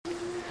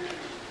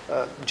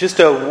Just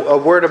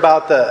a word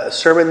about the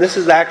sermon. This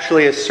is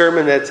actually a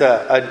sermon that's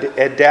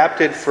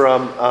adapted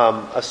from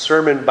a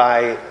sermon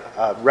by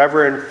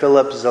Reverend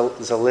Philip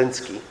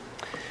Zelinsky.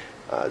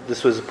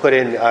 This was put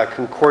in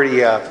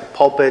Concordia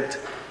pulpit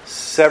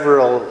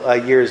several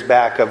years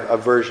back, a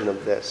version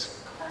of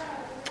this.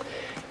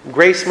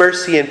 Grace,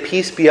 mercy, and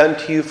peace be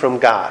unto you from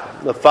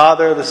God, the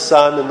Father, the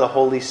Son, and the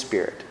Holy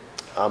Spirit.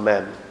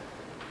 Amen.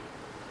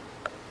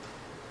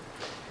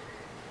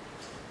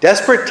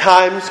 Desperate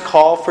times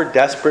call for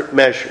desperate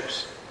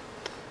measures.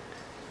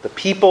 The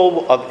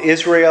people of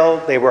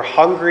Israel, they were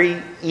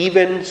hungry,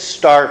 even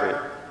starving,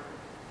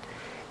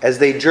 as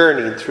they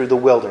journeyed through the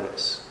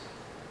wilderness.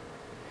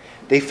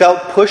 They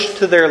felt pushed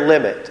to their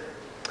limit.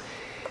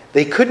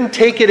 They couldn't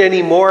take it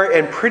anymore,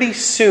 and pretty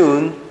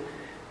soon,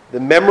 the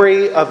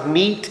memory of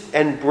meat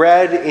and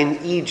bread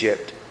in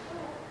Egypt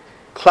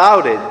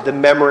clouded the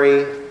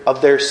memory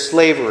of their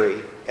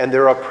slavery and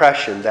their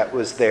oppression that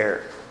was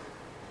there.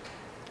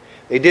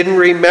 They didn't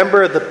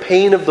remember the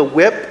pain of the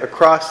whip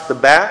across the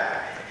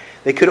back.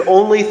 They could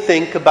only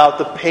think about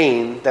the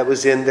pain that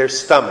was in their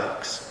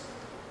stomachs.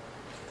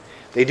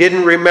 They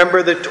didn't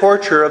remember the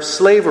torture of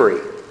slavery.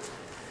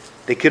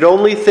 They could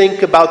only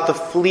think about the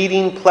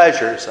fleeting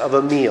pleasures of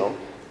a meal.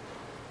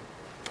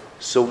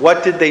 So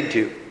what did they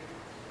do?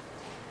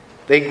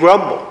 They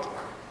grumbled.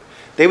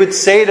 They would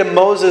say to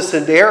Moses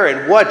and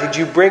Aaron, "What, did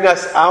you bring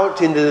us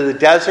out into the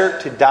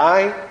desert to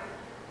die?"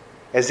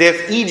 As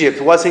if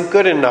Egypt wasn't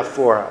good enough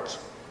for us.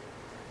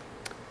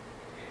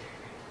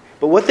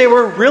 But what they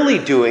were really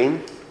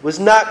doing was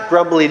not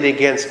grumbling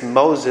against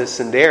Moses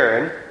and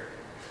Aaron.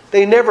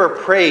 They never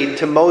prayed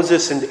to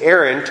Moses and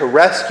Aaron to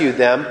rescue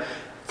them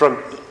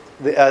from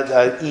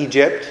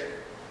Egypt.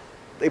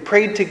 They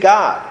prayed to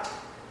God.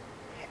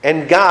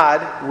 And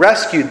God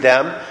rescued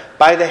them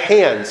by the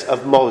hands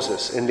of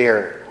Moses and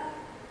Aaron.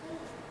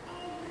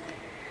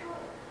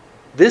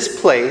 This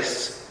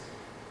place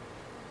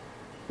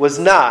was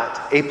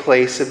not a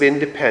place of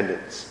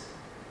independence.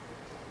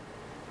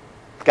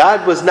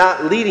 God was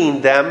not leading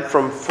them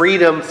from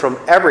freedom from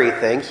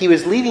everything. He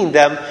was leading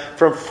them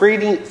from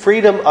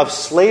freedom of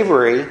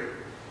slavery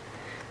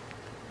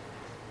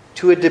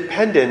to a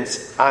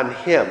dependence on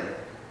Him.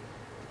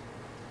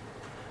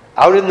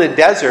 Out in the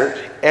desert,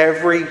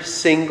 every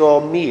single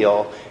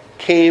meal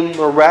came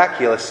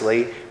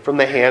miraculously from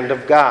the hand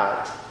of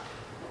God.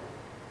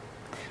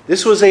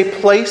 This was a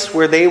place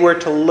where they were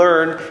to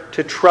learn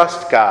to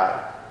trust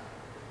God.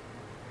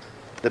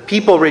 The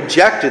people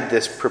rejected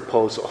this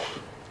proposal,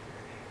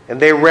 and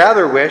they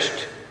rather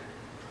wished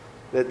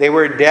that they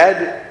were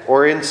dead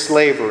or in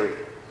slavery,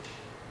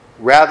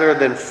 rather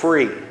than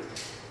free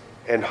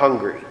and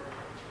hungry.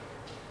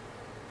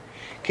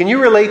 Can you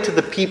relate to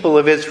the people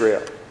of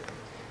Israel?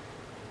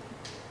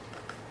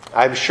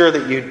 I'm sure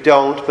that you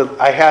don't, but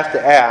I have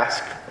to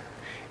ask,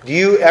 do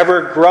you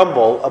ever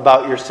grumble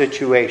about your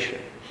situation?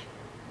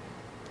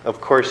 Of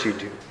course you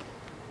do.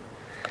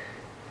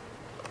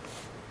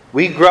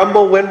 We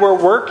grumble when we're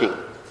working.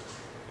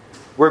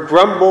 We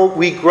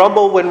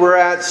grumble when we're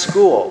at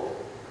school.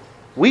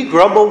 We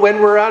grumble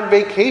when we're on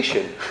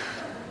vacation.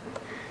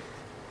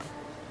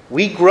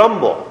 We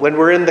grumble when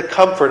we're in the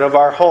comfort of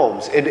our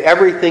homes and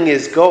everything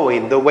is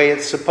going the way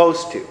it's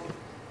supposed to.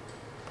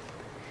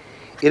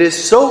 It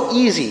is so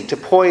easy to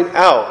point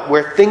out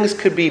where things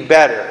could be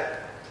better,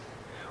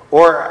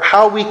 or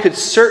how we could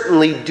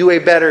certainly do a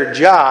better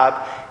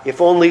job if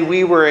only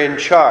we were in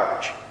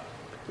charge,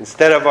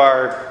 instead of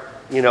our,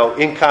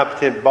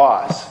 incompetent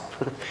boss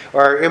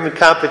or our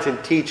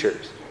incompetent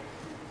teachers.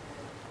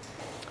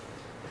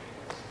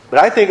 But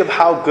I think of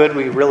how good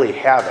we really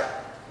have it.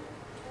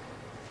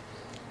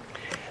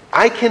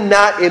 I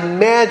cannot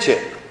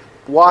imagine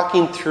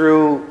walking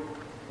through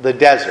the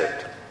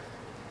desert.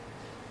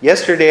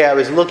 Yesterday I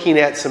was looking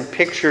at some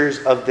pictures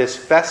of this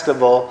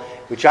festival,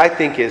 which I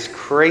think is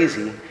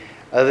crazy,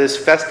 of this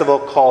festival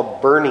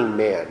called Burning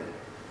Man.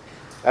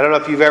 I don't know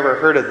if you've ever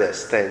heard of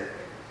this thing,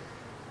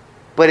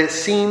 but it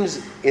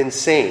seems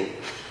insane.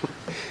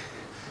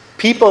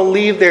 People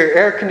leave their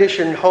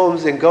air-conditioned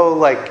homes and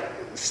go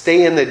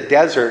stay in the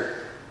desert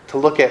to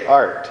look at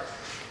art.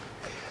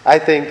 I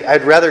think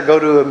I'd rather go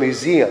to a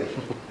museum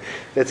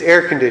that's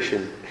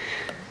air-conditioned.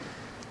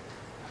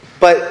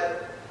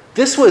 But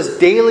this was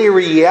daily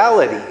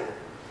reality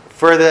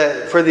for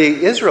the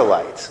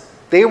Israelites.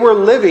 They were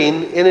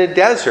living in a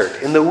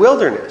desert, in the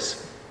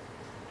wilderness.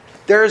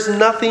 There's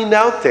nothing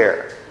out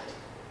there.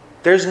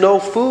 There's no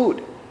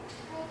food.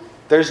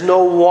 There's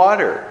no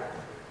water.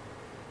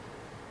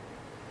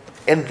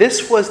 And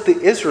this was the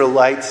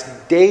Israelites'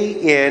 day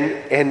in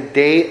and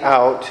day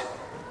out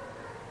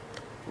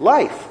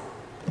life.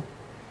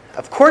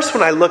 Of course,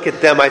 when I look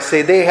at them, I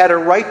say they had a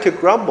right to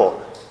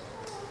grumble.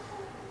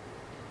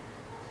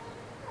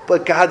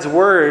 But God's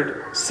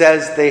Word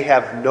says they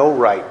have no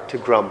right to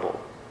grumble.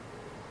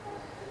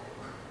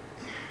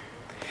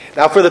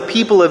 Now, for the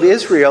people of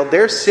Israel,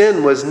 their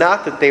sin was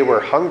not that they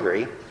were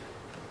hungry.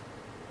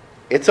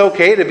 It's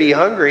okay to be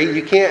hungry.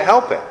 You can't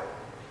help it.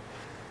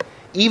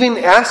 Even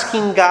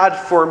asking God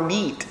for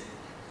meat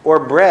or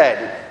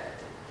bread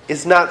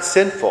is not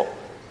sinful.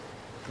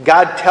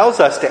 God tells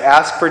us to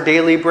ask for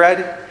daily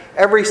bread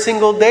every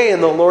single day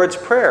in the Lord's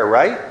Prayer,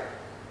 right?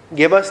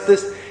 Give us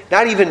this,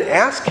 not even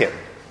ask Him,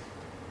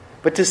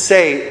 but to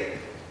say,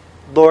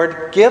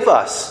 Lord, give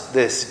us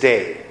this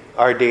day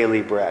our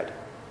daily bread.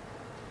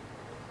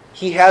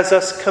 He has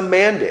us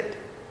commanded.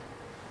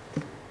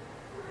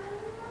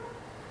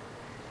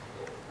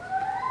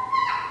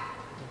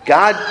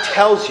 God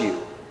tells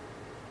you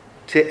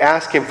to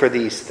ask Him for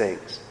these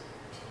things.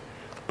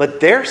 But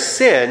their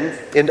sin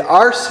and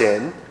our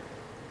sin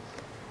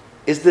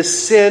is the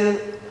sin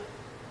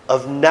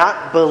of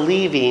not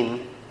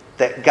believing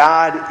that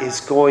God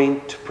is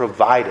going to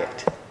provide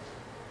it.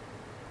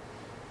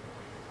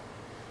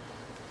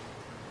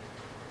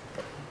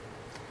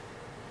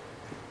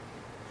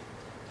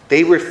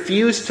 They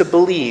refused to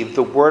believe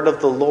the word of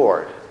the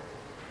Lord,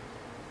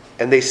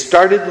 and they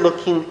started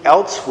looking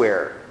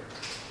elsewhere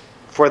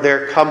for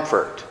their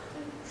comfort,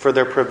 for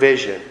their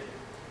provision.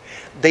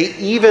 They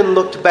even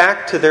looked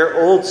back to their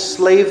old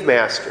slave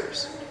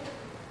masters.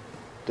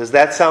 Does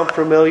that sound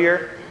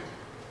familiar?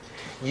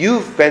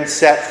 You've been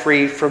set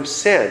free from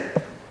sin.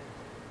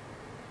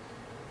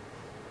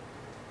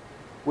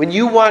 When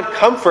you want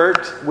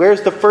comfort,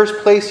 where's the first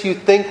place you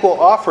think will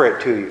offer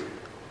it to you?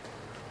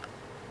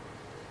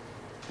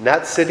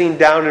 Not sitting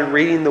down and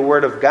reading the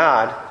Word of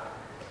God.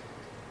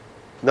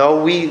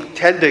 No, we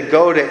tend to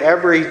go to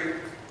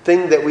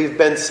everything that we've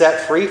been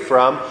set free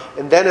from,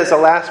 and then as a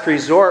last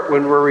resort,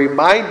 when we're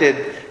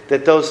reminded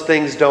that those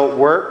things don't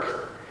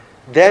work,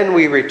 then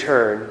we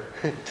return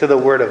to the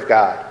Word of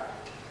God.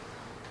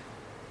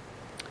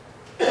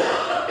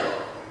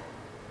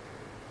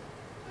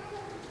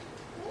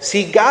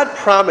 See, God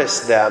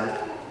promised them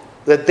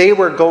that they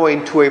were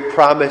going to a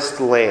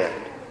promised land.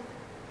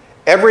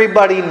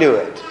 Everybody knew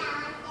it.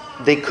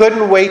 They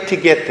couldn't wait to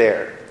get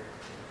there.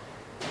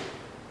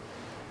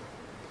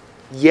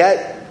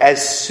 Yet,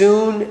 as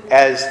soon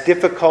as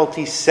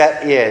difficulty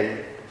set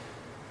in,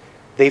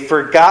 they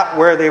forgot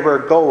where they were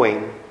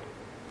going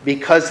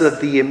because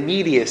of the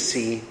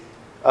immediacy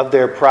of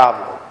their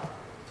problem.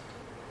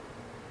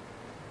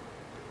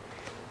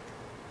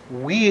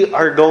 We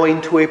are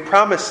going to a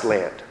promised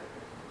land.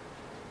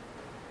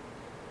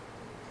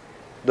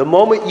 The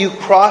moment you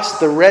cross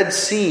the Red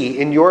Sea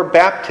in your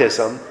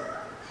baptism,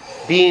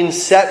 being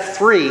set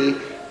free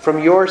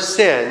from your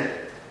sin,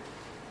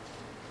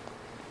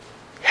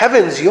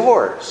 heaven's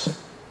yours.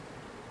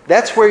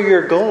 That's where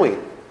you're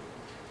going.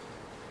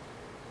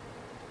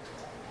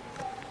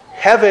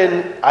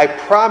 Heaven, I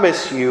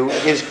promise you,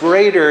 is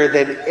greater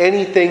than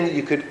anything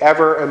you could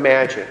ever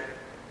imagine.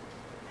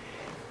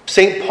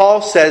 St.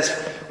 Paul says,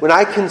 when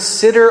I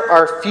consider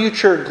our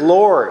future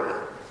glory,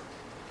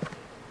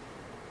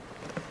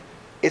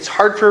 it's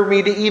hard for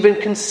me to even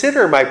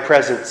consider my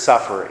present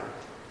suffering.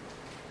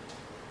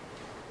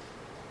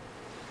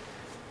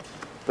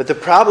 But the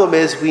problem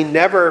is we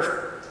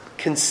never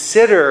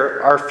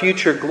consider our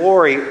future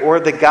glory or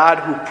the God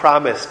who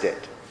promised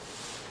it.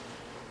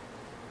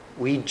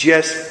 We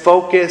just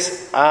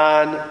focus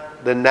on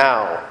the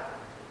now.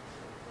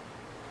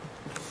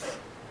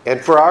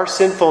 And for our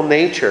sinful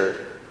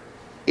nature,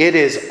 it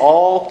is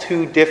all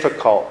too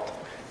difficult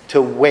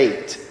to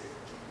wait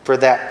for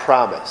that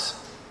promise.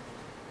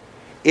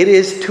 It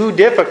is too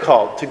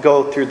difficult to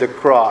go through the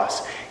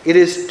cross. It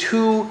is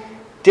too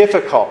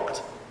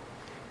difficult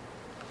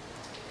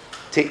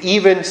to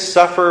even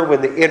suffer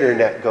when the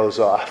internet goes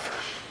off.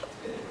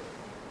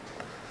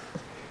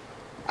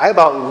 I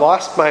about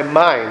lost my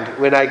mind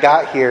when I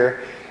got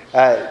here.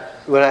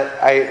 When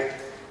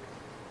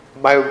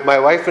my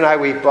wife and I,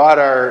 we bought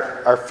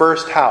our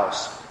first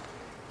house.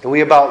 And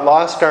we about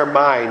lost our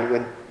mind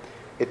when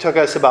it took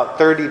us about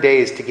 30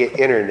 days to get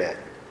internet.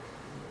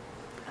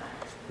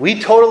 We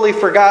totally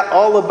forgot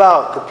all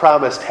about the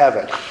promised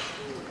heaven.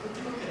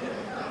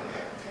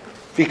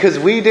 Because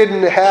we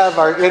didn't have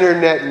our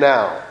internet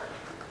now.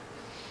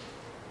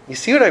 You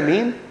see what I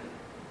mean?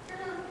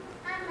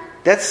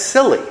 That's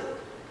silly.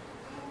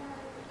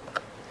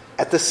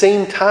 At the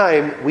same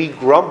time, we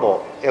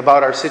grumble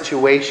about our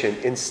situation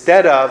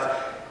instead of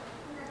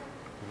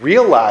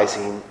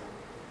realizing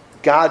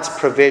God's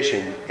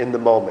provision in the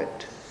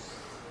moment.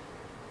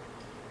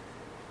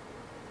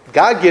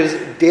 God gives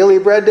daily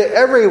bread to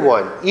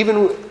everyone,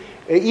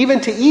 even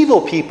to evil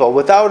people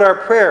without our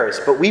prayers.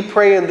 But we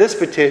pray in this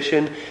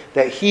petition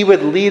that He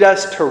would lead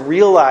us to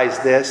realize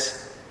this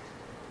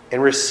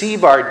and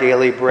receive our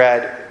daily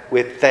bread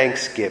with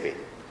thanksgiving.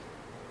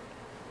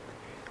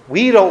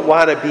 We don't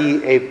want to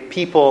be a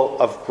people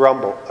of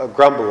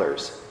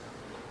grumblers.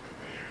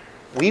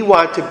 We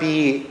want to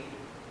be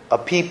a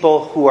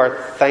people who are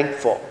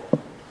thankful.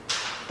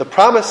 The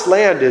promised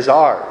land is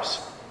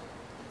ours.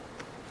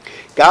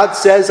 God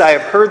says, I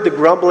have heard the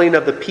grumbling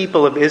of the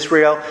people of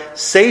Israel.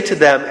 Say to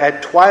them,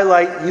 at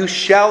twilight you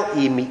shall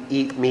eat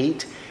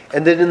meat,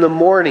 and then in the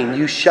morning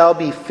you shall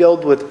be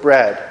filled with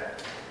bread.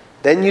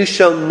 Then you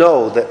shall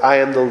know that I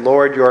am the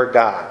Lord your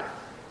God.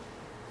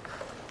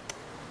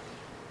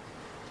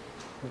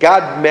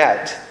 God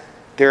met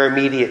their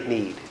immediate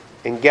need.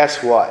 And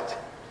guess what?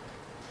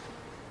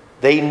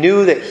 They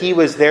knew that he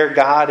was their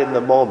God in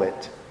the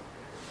moment.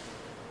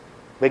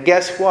 But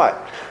guess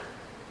what?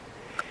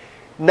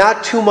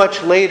 Not too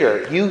much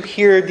later, you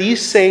hear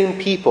these same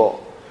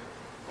people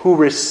who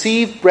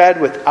receive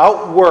bread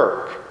without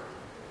work.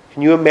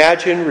 Can you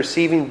imagine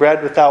receiving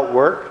bread without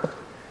work?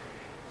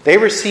 They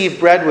receive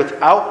bread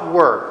without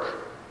work,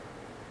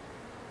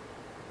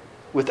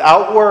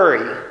 without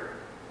worry.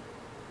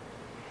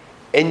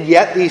 And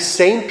yet these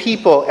same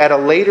people at a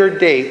later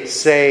date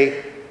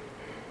say,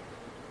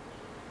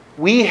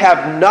 we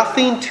have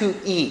nothing to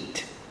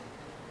eat,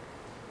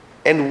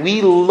 and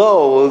we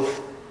loathe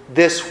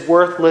this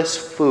worthless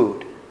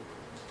food.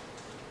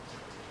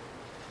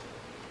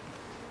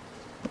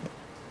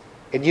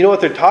 And you know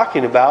what they're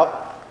talking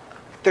about?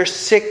 They're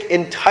sick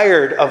and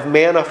tired of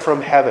manna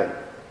from heaven.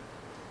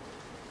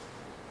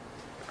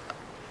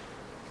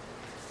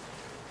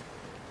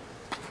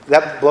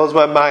 That blows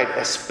my mind,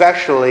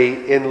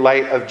 especially in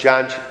light of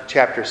John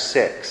chapter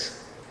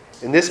 6.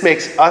 And this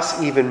makes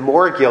us even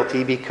more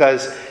guilty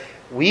because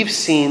we've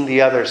seen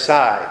the other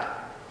side.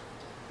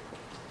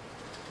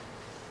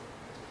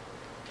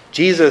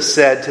 Jesus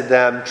said to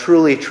them,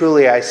 "Truly,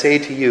 truly, I say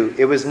to you,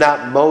 it was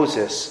not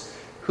Moses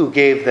who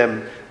gave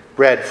them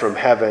bread from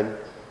heaven,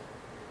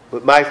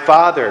 but my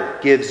Father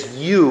gives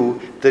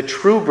you the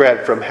true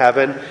bread from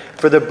heaven.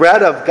 For the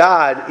bread of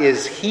God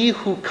is he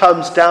who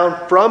comes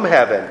down from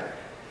heaven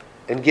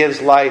and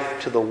gives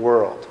life to the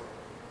world."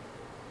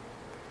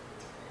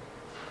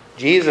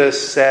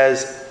 Jesus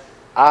says,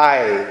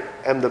 "I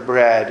am the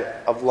bread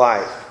of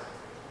life."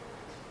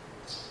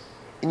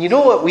 And you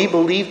know what we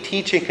believe,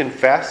 teach, and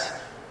confess?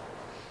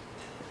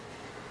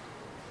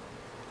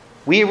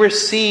 We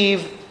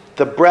receive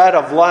the bread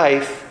of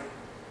life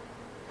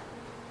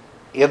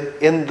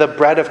in the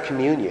bread of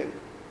communion.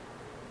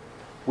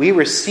 We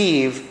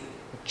receive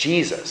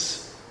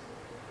Jesus.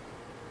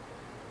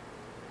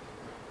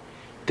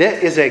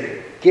 That is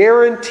a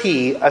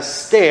guarantee, a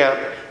stamp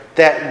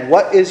that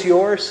what is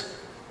yours?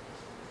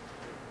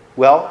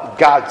 Well,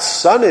 God's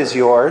Son is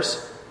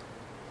yours.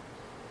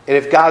 And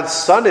if God's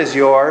Son is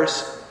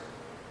yours,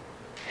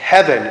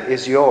 heaven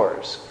is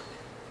yours.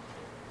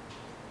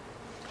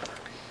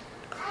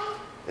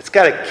 It's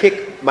got to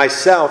kick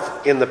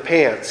myself in the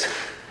pants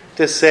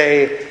to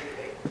say,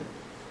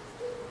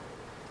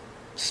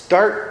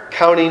 start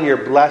counting your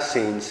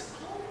blessings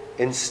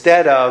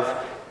instead of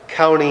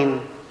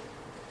counting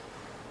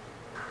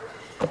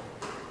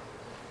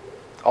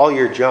all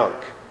your junk.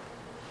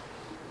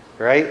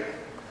 Right?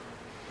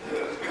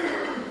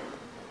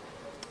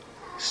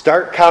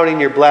 Start counting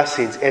your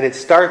blessings. And it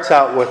starts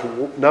out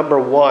with number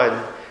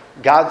one,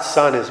 God's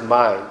Son is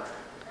mine.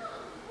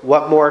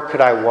 What more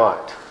could I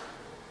want?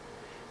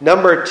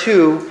 Number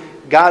two,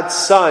 God's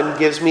Son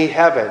gives me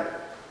heaven.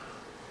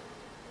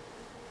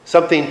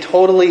 Something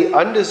totally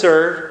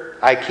undeserved.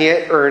 I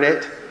can't earn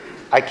it.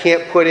 I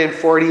can't put in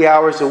 40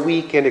 hours a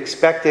week and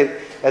expect it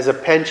as a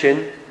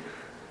pension.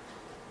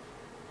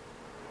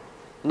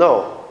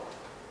 No.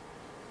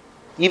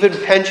 Even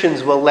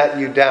pensions will let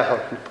you down.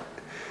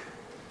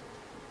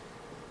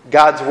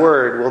 God's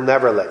word will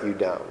never let you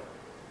down.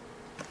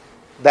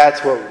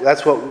 That's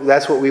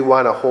what we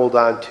want to hold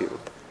on to.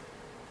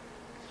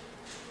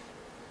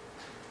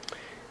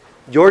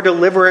 Your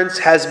deliverance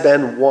has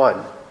been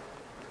won.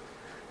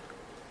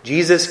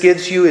 Jesus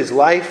gives you his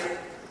life,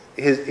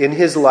 in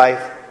his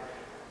life,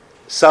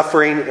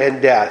 suffering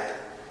and death.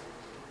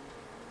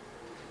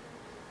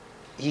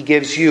 He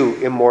gives you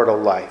immortal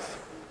life.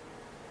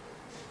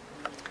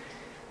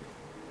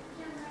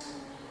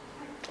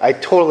 I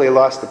totally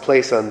lost the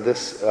place on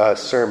this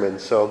sermon,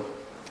 so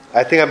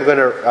I think I'm going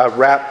to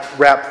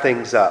wrap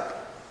things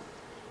up.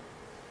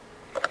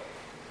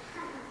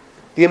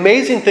 The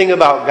amazing thing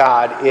about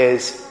God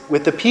is,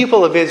 with the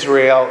people of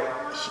Israel,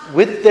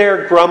 with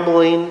their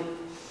grumbling,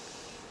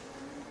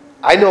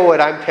 I know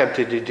what I'm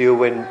tempted to do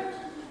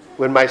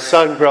when my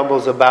son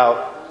grumbles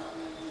about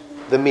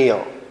the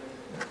meal.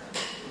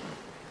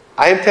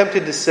 I am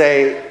tempted to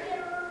say,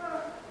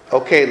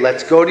 okay,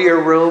 let's go to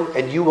your room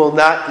and you will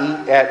not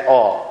eat at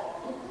all.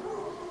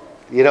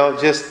 You know,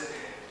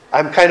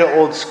 I'm kind of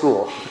old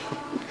school.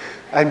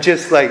 I'm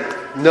just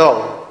like,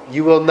 no,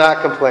 you will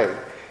not complain.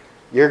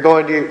 You're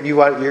going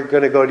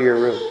to go to your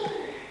room.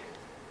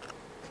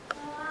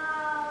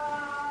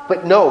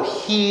 But no,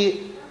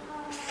 he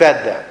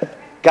fed them.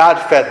 God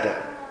fed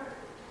them.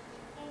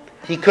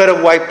 He could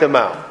have wiped them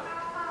out.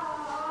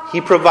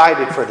 He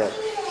provided for them.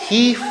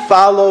 He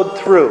followed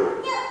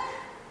through.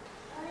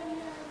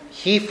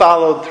 He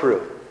followed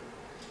through.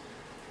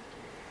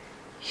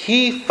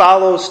 He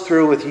follows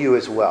through with you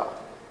as well.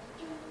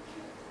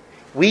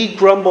 We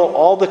grumble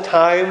all the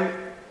time,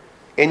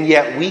 and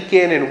yet week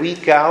in and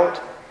week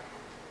out,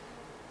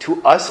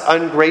 to us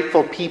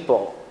ungrateful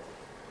people,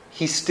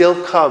 he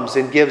still comes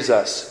and gives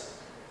us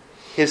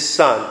his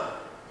Son,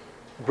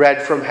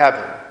 bread from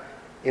heaven,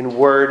 in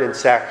word and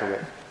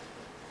sacrament.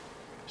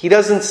 He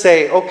doesn't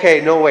say,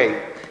 okay, no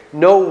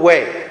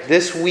way,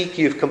 this week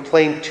you've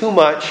complained too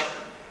much,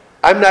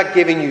 I'm not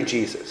giving you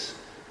Jesus.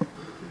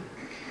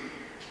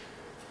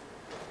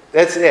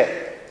 That's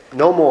it.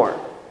 No more.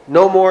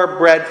 No more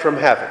bread from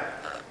heaven.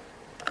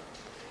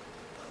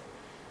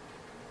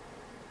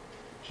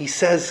 He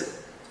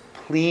says,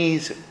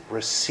 please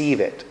receive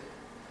it.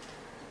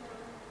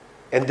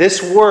 And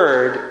this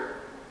word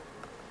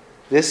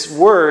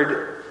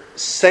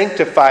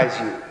sanctifies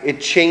you.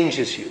 It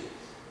changes you.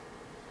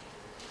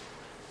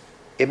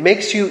 It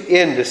makes you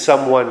into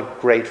someone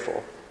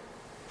grateful.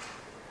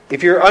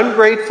 If you're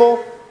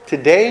ungrateful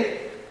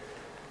today,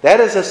 that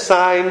is a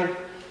sign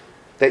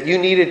that you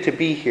needed to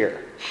be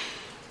here.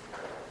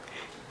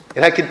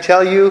 And I can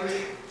tell you,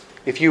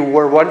 if you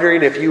were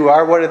wondering if you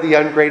are one of the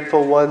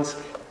ungrateful ones,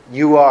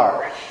 you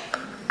are.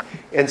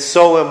 And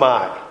so am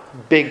I,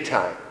 big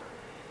time.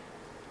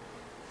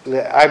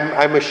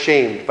 I'm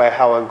ashamed by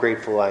how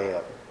ungrateful I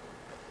am.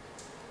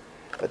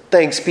 But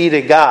thanks be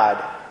to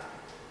God,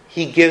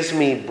 He gives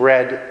me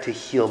bread to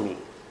heal me,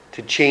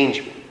 to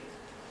change me.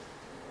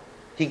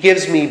 He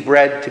gives me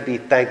bread to be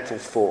thankful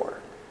for.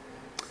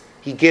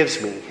 He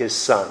gives me His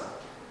Son.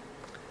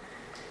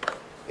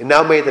 And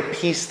now may the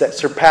peace that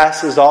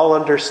surpasses all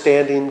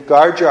understanding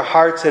guard your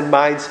hearts and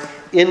minds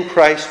in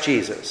Christ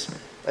Jesus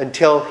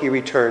until He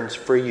returns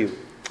for you.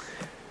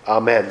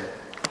 Amen.